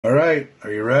All right,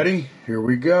 are you ready? Here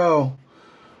we go.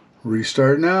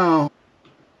 Restart now.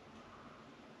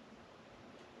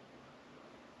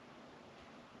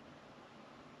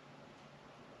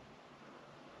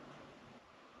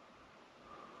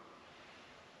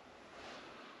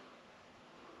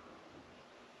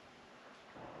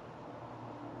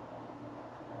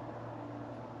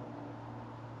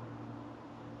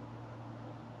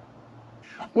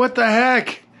 What the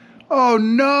heck? Oh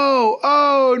no!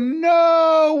 Oh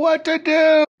no! What to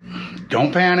do?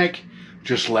 Don't panic.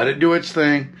 Just let it do its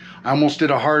thing. I almost did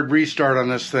a hard restart on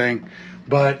this thing,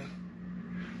 but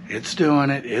it's doing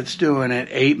it. It's doing it.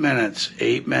 8 minutes.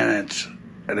 8 minutes.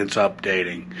 And it's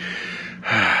updating.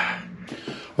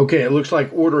 Okay, it looks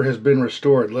like order has been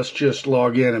restored. Let's just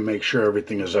log in and make sure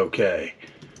everything is okay.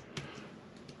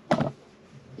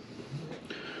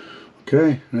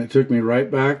 Okay, and it took me right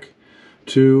back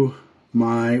to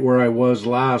where I was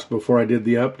last before I did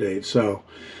the update. So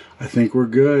I think we're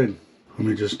good. Let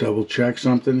me just double check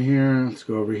something here. Let's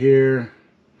go over here.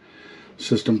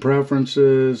 System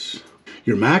preferences.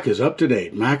 Your Mac is up to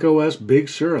date. Mac OS Big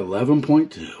Sur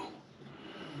 11.2.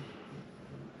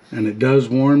 And it does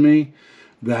warn me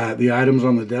that the items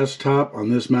on the desktop on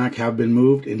this Mac have been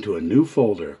moved into a new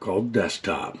folder called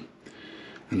Desktop.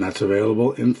 And that's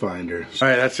available in Finder. All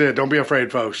right, that's it. Don't be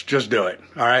afraid, folks. Just do it.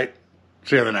 All right?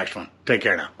 See you in the next one. Take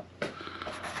care now.